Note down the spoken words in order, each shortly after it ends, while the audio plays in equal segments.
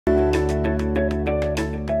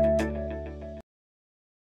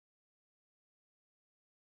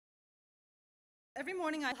every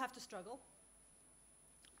morning I have to struggle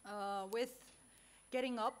with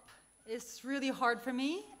getting up. It's really hard for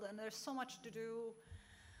me, and there's so much to do.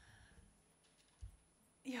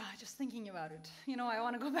 Yeah, just thinking about it. You know, I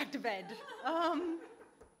want to go back to bed. And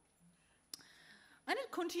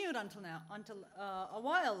it continued until now, until a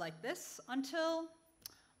while like this, until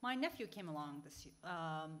my nephew came along this year.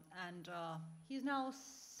 And he's now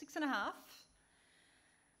 6.5,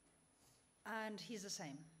 and he's the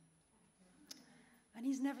same. And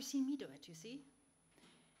he's never seen me do it, you see?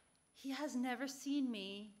 He has never seen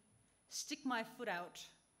me stick my foot out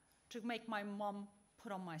to make my mom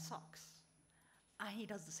put on my socks. And he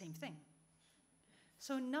does the same thing.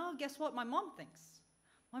 So now guess what my mom thinks?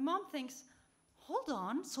 My mom thinks, hold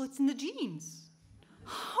on, so it's in the genes.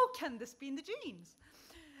 How can this be in the genes?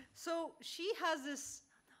 So she has this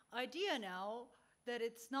idea now that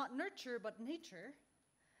it's not nurture but nature.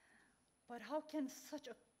 But how can such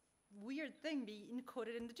a weird thing be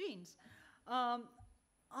encoded in the genes?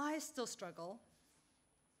 I still struggle.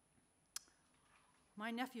 My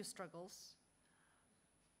nephew struggles.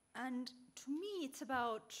 And to me, it's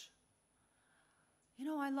about, you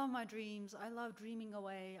know, I love my dreams. I love dreaming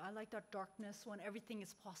away. I like that darkness when everything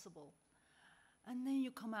is possible. And then you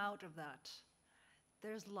come out of that.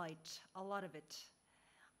 There's light, a lot of it.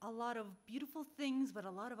 A lot of beautiful things, but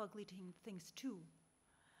a lot of ugly things too.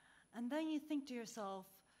 And then you think to yourself,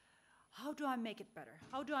 how do I make it better?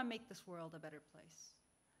 How do I make this world a better place?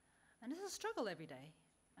 And it's a struggle every day,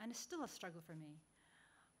 and it's still a struggle for me.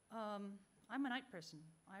 I'm a night person,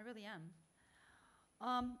 I really am.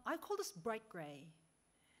 I call this bright gray.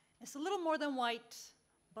 It's a little more than white,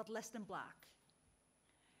 but less than black.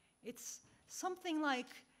 It's something like,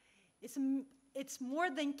 it's more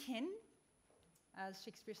than kin, as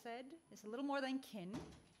Shakespeare said. It's a little more than kin.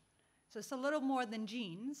 So it's a little more than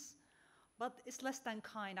genes, but it's less than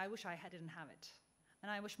kind. I wish I didn't have it.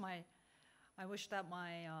 And I wish that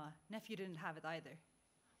my nephew didn't have it either,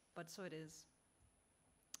 but so it is.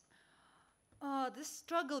 This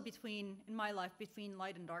struggle in my life between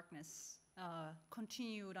light and darkness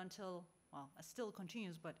continued until, well, it still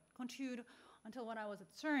continues, but continued until when I was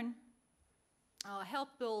at CERN. I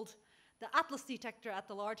helped build the ATLAS detector at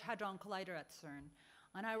the Large Hadron Collider at CERN,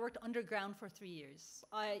 and I worked underground for 3 years.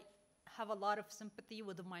 I have a lot of sympathy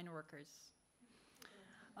with the mine workers.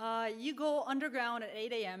 You go underground at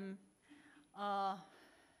 8 a.m.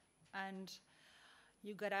 And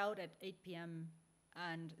you get out at 8 p.m.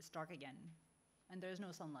 and it's dark again, and there's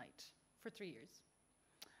no sunlight for 3 years.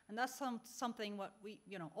 And that's something what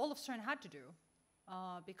all of CERN had to do,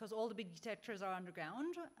 because all the big detectors are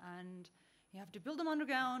underground, and you have to build them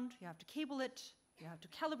underground, you have to cable it, you have to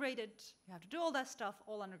calibrate it, you have to do all that stuff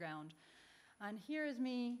all underground. And here is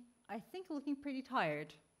me, I think, looking pretty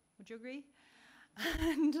tired. Would you agree?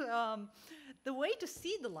 And the way to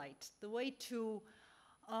see the light, the way to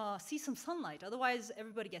see some sunlight, otherwise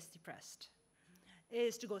everybody gets depressed,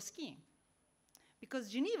 is to go skiing. Because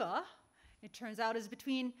Geneva, it turns out, is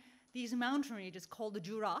between these mountain ranges called the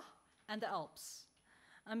Jura and the Alps.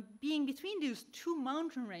 And being between these two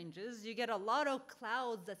mountain ranges, you get a lot of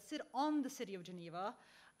clouds that sit on the city of Geneva,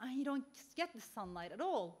 and you don't get the sunlight at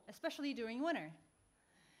all, especially during winter.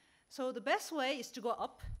 So the best way is to go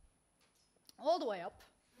up, all the way up,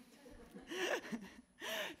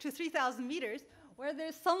 to 3,000 meters, where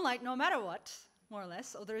there's sunlight no matter what, more or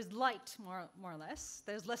less, or there's light more or less.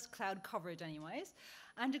 There's less cloud coverage anyways,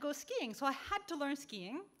 and to go skiing. So I had to learn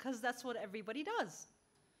skiing, because that's what everybody does.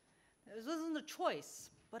 This wasn't a choice,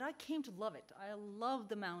 but I came to love it. I love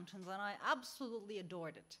the mountains, and I absolutely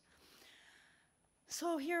adored it.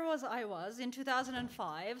 So here I was in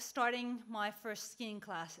 2005, starting my first skiing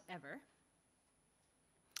class ever.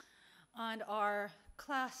 And our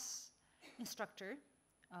class instructor,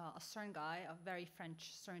 a CERN guy, a very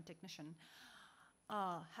French CERN technician,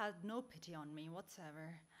 had no pity on me whatsoever.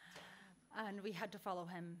 And we had to follow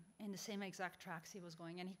him in the same exact tracks he was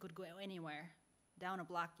going, and he could go anywhere, down a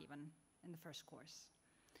block even, in the first course.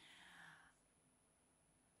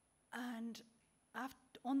 And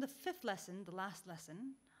on the 5th lesson, the last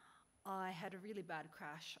lesson, I had a really bad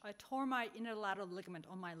crash. I tore my interlateral ligament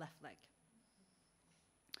on my left leg.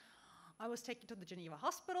 I was taken to the Geneva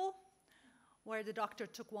hospital, where the doctor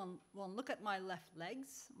took one look at my left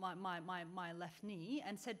legs, my left knee,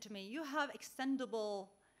 and said to me, "You have extendable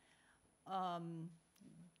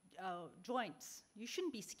joints. You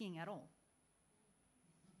shouldn't be skiing at all."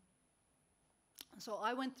 So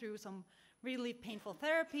I went through some really painful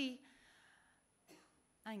therapy,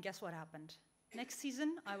 and guess what happened? Next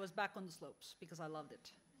season, I was back on the slopes because I loved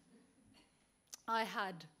it. I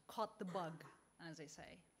had caught the bug, as they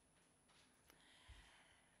say.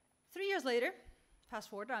 3 years later, fast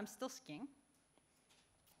forward, I'm still skiing.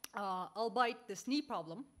 Albeit this knee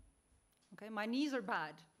problem. Okay, my knees are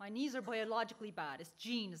bad. My knees are biologically bad. It's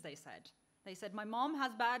genes, they said. They said my mom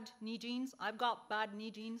has bad knee genes. I've got bad knee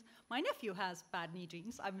genes. My nephew has bad knee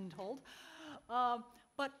genes, I've been told.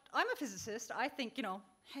 But I'm a physicist. I think, you know,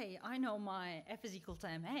 hey, I know my F is equal to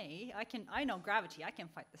ma. I know gravity. I can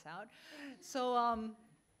fight this out. So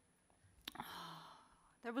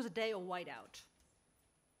there was a day of whiteout.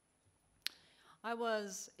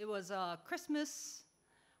 It was a Christmas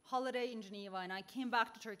holiday in Geneva, and I came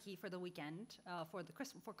back to Turkey for the weekend, for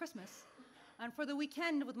Christmas. And for the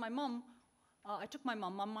weekend with my mom, I took my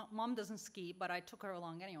mom. My mom doesn't ski, but I took her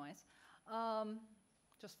along anyways,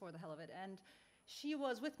 just for the hell of it. And she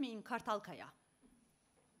was with me in Kartalkaya.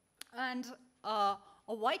 And a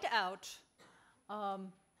whiteout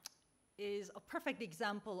is a perfect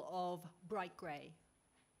example of bright gray.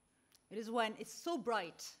 It is when it's so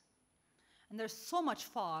bright and there's so much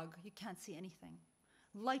fog, you can't see anything.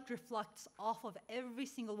 Light reflects off of every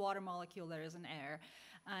single water molecule there is in air,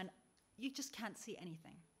 and you just can't see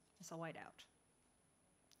anything. It's a whiteout.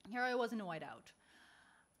 Here I was in a whiteout,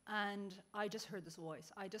 and I just heard this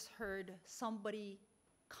voice. I just heard somebody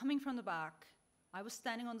coming from the back. I was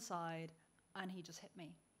standing on the side, and he just hit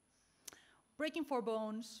me. Breaking 4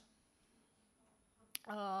 bones,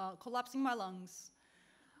 collapsing my lungs,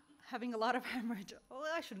 having a lot of hemorrhage. Oh,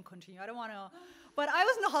 I shouldn't continue. I don't want to. But I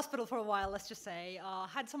was in the hospital for a while, let's just say.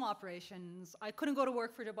 Had some operations. I couldn't go to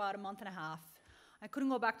work for about a month and a half. I couldn't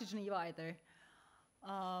go back to Geneva either.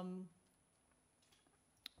 And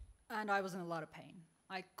I was in a lot of pain.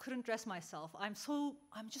 I couldn't dress myself. I'm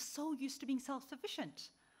just so used to being self-sufficient.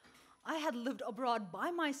 I had lived abroad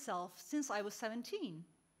by myself since I was 17.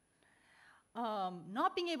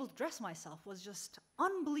 Not being able to dress myself was just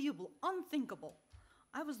unbelievable, unthinkable.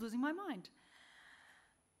 I was losing my mind.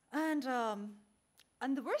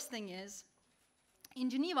 And the worst thing is, in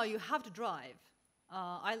Geneva, you have to drive.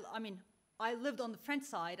 I mean, I lived on the French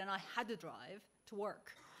side, and I had to drive to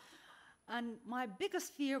work. And my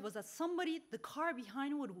biggest fear was that the car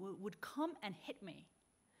behind would come and hit me.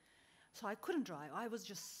 So I couldn't drive. I was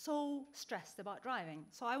just so stressed about driving.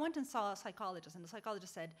 So I went and saw a psychologist, and the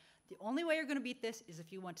psychologist said, the only way you're going to beat this is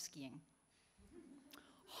if you went skiing.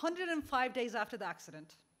 105 days after the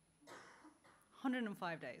accident.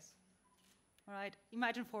 105 days. All right,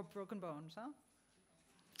 imagine 4 broken bones, huh?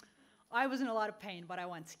 I was in a lot of pain, but I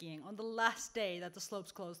went skiing. On the last day that the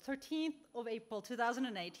slopes closed, 13th of April,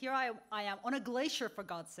 2008, here I am on a glacier, for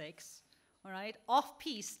God's sakes, all right,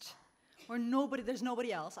 off-piste, where there's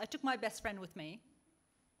nobody else. I took my best friend with me.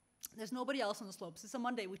 There's nobody else on the slopes. It's a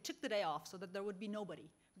Monday. We took the day off so that there would be nobody,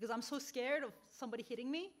 because I'm so scared of somebody hitting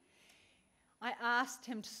me. I asked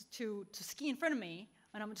him to ski in front of me,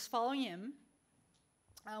 and I'm just following him.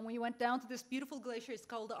 And we went down to this beautiful glacier. It's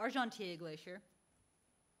called the Argentier Glacier.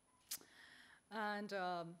 And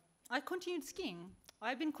I continued skiing.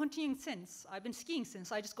 I've been continuing since. I've been skiing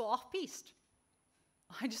since. I just go off-piste.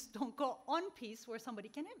 I just don't go on-piste where somebody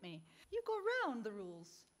can hit me. You go around the rules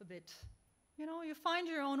a bit. You know, you find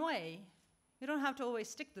your own way. You don't have to always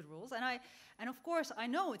stick to the rules. And of course, I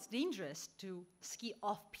know it's dangerous to ski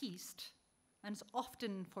off-piste, and it's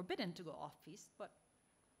often forbidden to go off-piste, but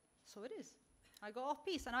so it is. I go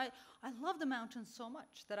off-piste, and I love the mountains so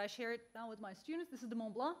much that I share it now with my students. This is the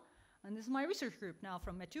Mont Blanc. And this is my research group now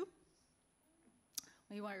from METU.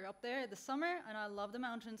 We were up there this summer, and I love the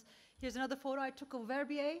mountains. Here's another photo I took of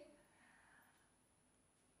Verbier.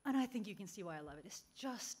 And I think you can see why I love it. It's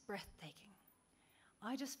just breathtaking.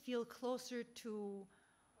 I just feel closer to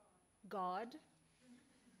God.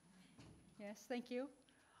 Yes, thank you.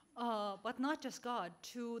 But not just God,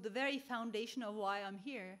 to the very foundation of why I'm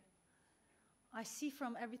here. I see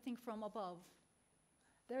from everything from above.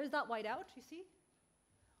 There is that whiteout, you see?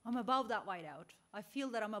 I'm above that whiteout. I feel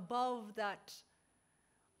that I'm above that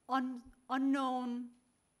unknown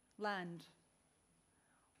land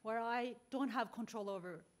where I don't have control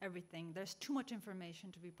over everything. There's too much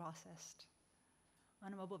information to be processed.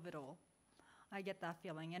 And I'm above it all. I get that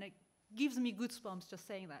feeling, and it gives me goosebumps just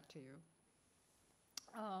saying that to you.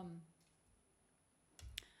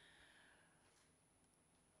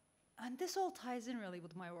 And this all ties in really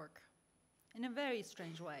with my work in a very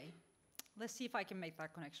strange way. Let's see if I can make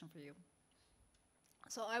that connection for you.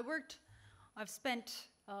 So I've spent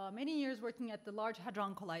many years working at the Large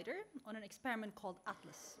Hadron Collider on an experiment called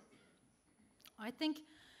ATLAS. I think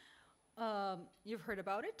you've heard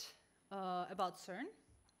about it, about CERN.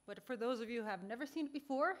 But for those of you who have never seen it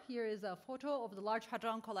before, here is a photo of the Large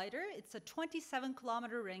Hadron Collider. It's a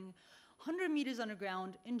 27-kilometer ring, 100 meters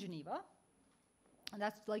underground in Geneva. And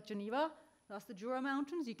that's like Geneva. That's the Jura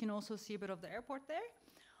Mountains. You can also see a bit of the airport there.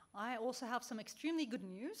 I also have some extremely good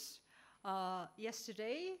news.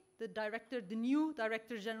 Yesterday, the new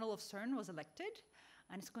Director General of CERN was elected,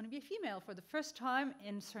 and it's going to be a female for the first time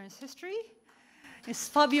in CERN's history. It's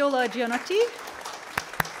Fabiola Gianotti.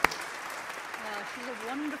 She's a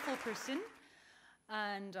wonderful person,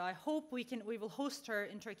 and I hope we will host her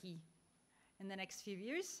in Turkey in the next few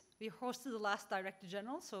years. We hosted the last Director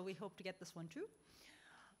General, so we hope to get this one too.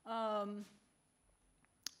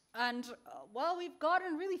 Well, we've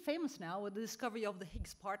gotten really famous now with the discovery of the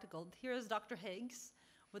Higgs particle. Here's Dr. Higgs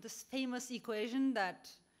with this famous equation that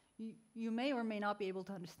you may or may not be able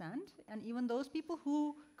to understand, and even those people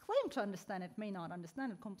who claim to understand it may not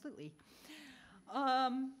understand it completely.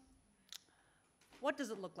 What does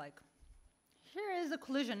it look like? Here is a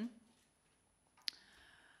collision.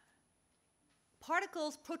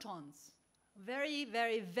 Particles, protons, very,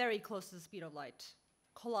 very, very close to the speed of light,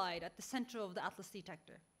 collide at the center of the ATLAS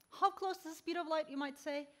detector. How close to the speed of light, you might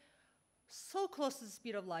say? So close to the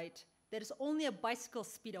speed of light that it's only a bicycle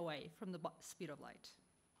speed away from the speed of light.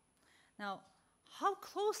 Now, how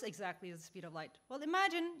close exactly is the speed of light? Well,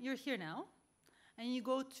 imagine you're here now, and you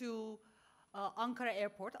go to Ankara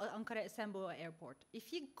Airport, Ankara Esenboğa Airport.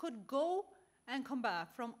 If you could go and come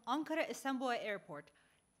back from Ankara Esenboğa Airport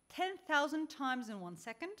 10,000 times in 1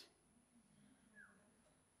 second,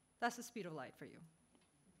 that's the speed of light for you.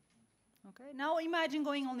 Okay, now imagine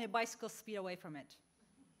going only a bicycle speed away from it.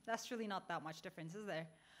 That's really not that much difference, is there?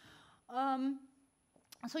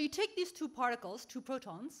 So you take these two particles, two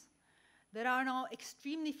protons, that are now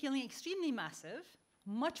feeling extremely massive,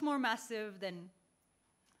 much more massive than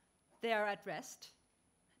they are at rest.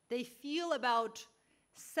 They feel about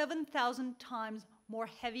 7,000 times more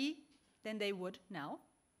heavy than they would now.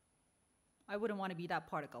 I wouldn't want to be that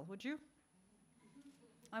particle, would you?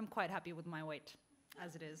 I'm quite happy with my weight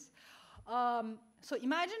as it is. So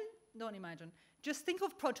don't imagine, just think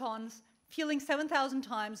of protons feeling 7,000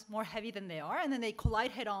 times more heavy than they are, and then they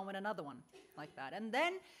collide head-on with another one like that. And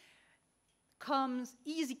then comes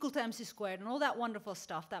E is equal to mc squared and all that wonderful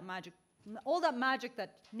stuff, that magic, all that magic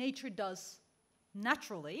that nature does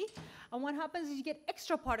naturally. And what happens is you get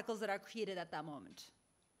extra particles that are created at that moment.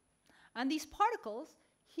 And these particles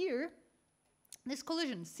here, this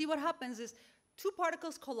collision, see what happens is two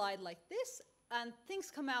particles collide like this, and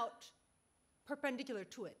things come out perpendicular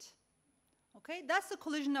to it. Okay, that's the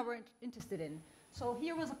collision that we're interested in. So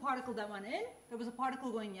here was a particle that went in, there was a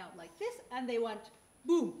particle going out like this, and they went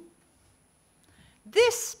boom.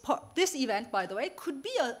 This event, by the way, could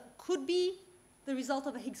be the result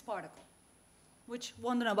of a Higgs particle, which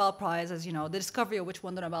won the Nobel Prize, as you know, the discovery of which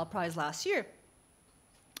won the Nobel Prize last year.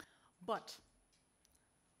 But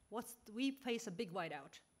we face a big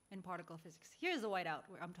whiteout in particle physics. Here's the whiteout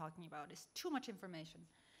where I'm talking about. It's too much information.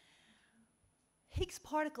 Higgs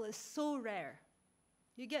particle is so rare.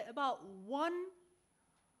 You get about 1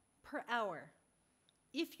 per hour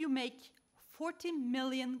if you make 40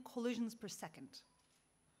 million collisions per second.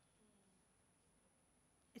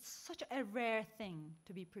 It's such a rare thing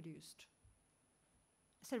to be produced.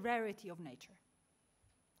 It's a rarity of nature.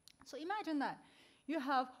 So imagine that. You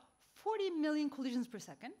have 40 million collisions per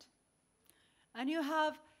second, and you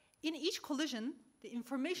have, in each collision, the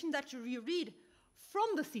information that you read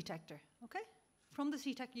from the detector, okay? From the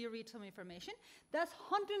detector, you read some information. That's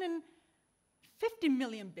 150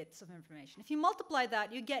 million bits of information. If you multiply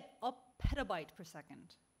that, you get a petabyte per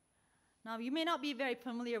second. Now, you may not be very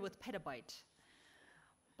familiar with petabyte,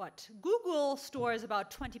 but Google stores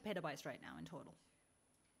about 20 petabytes right now in total.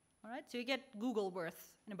 All right, so you get Google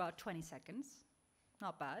worth in about 20 seconds.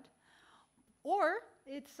 Not bad. Or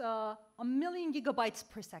it's 1,000,000 gigabytes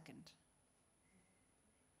per second.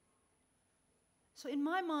 So in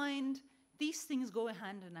my mind, these things go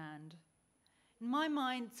hand in hand. In my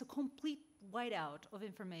mind, it's a complete whiteout of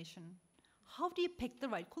information. How do you pick the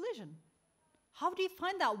right collision? How do you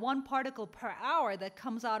find that 1 particle per hour that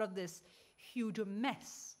comes out of this huge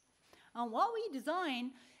mess? And what we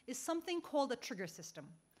design is something called a trigger system.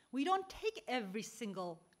 We don't take every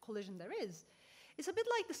single collision there is. It's a bit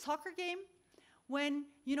like the soccer game when,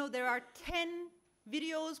 you know, there are 10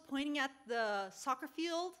 videos pointing at the soccer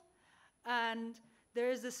field, and there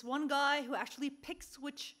is this one guy who actually picks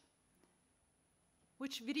which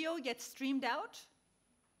video gets streamed out.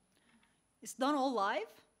 It's done all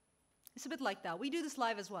live. It's a bit like that. We do this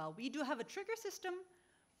live as well. We do have a trigger system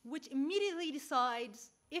which immediately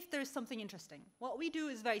decides if there's something interesting. What we do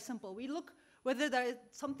is very simple. We look whether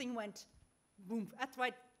something went boom at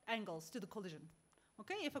right angles to the collision.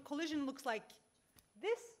 Okay? If a collision looks like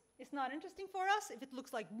this, it's not interesting for us. If it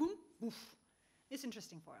looks like boom, boof, it's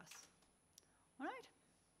interesting for us. All right?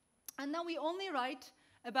 And now we only write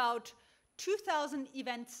about 2,000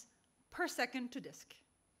 events per second to disk.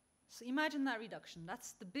 So imagine that reduction.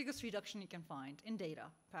 That's the biggest reduction you can find in data,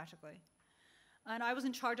 practically. And I was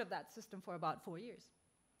in charge of that system for about 4 years.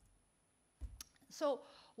 So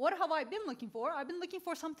what have I been looking for? I've been looking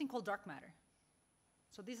for something called dark matter.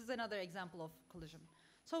 So this is another example of collision.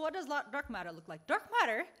 So what does dark matter look like? Dark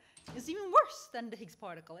matter is even worse than the Higgs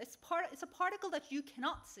particle. It's a particle that you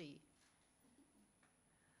cannot see.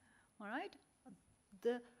 All right?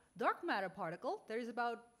 The dark matter particle, there is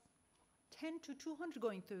about 10 to 200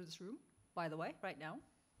 going through this room, by the way, right now,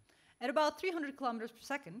 at about 300 kilometers per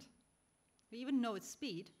second. We even know its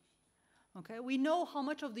speed. Okay? We know how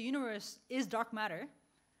much of the universe is dark matter.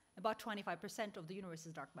 About 25% of the universe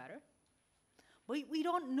is dark matter. But we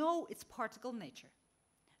don't know its particle nature.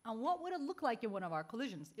 And what would it look like in one of our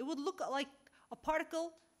collisions? It would look like a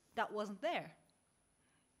particle that wasn't there.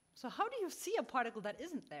 So how do you see a particle that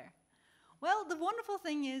isn't there? Well, the wonderful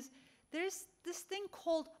thing is there's this thing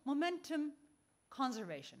called momentum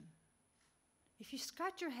conservation. If you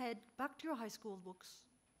scratch your head back to your high school books.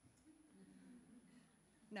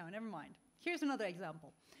 No, never mind. Here's another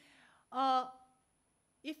example.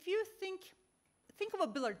 If you think of a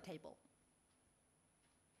billiard table.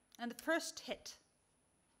 And the first hit,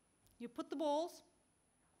 you put the balls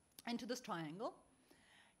into this triangle.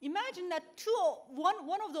 Imagine that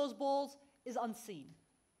one of those balls is unseen.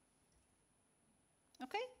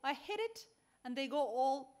 Okay? I hit it, and they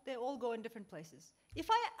all go in different places. If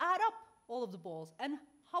I add up all of the balls and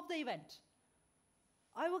how they went,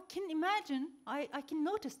 I can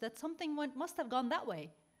notice that something must have gone that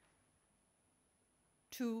way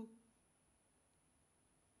to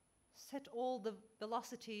set all the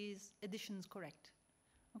velocities additions correct.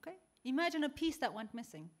 Okay? Imagine a piece that went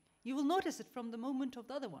missing. You will notice it from the movement of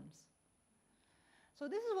the other ones. So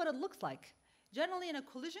this is what it looks like. Generally in a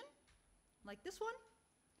collision, like this one,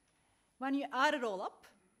 when you add it all up,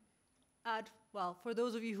 well, for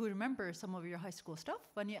those of you who remember some of your high school stuff,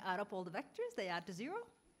 when you add up all the vectors, they add to 0.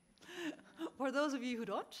 For those of you who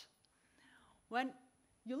don't, when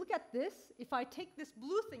you look at this, if I take this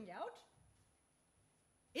blue thing out,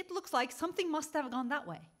 it looks like something must have gone that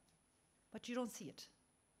way, but you don't see it.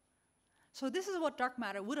 So this is what dark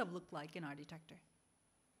matter would have looked like in our detector.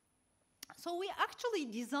 So we actually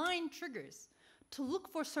design triggers to look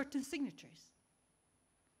for certain signatures.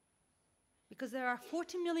 Because there are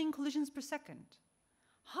 40 million collisions per second.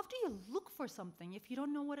 How do you look for something if you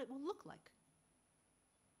don't know what it will look like?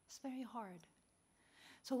 It's very hard.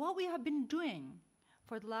 So what we have been doing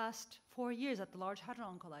for the last 4 years at the Large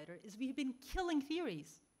Hadron Collider is we've been killing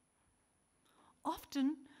theories.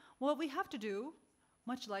 Often, what we have to do,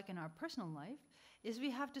 much like in our personal life, is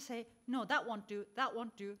we have to say, no, that won't do, that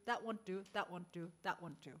won't do, that won't do, that won't do, that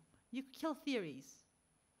won't do. You kill theories,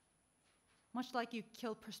 much like you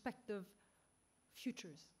kill perspective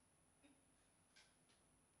futures.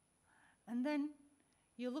 And then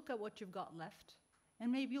you look at what you've got left,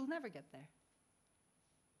 and maybe you'll never get there.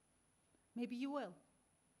 Maybe you will.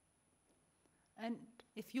 And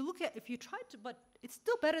if you try to, but it's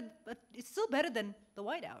still better than the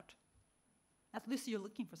whiteout. At least you're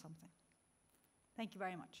looking for something. Thank you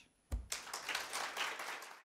very much.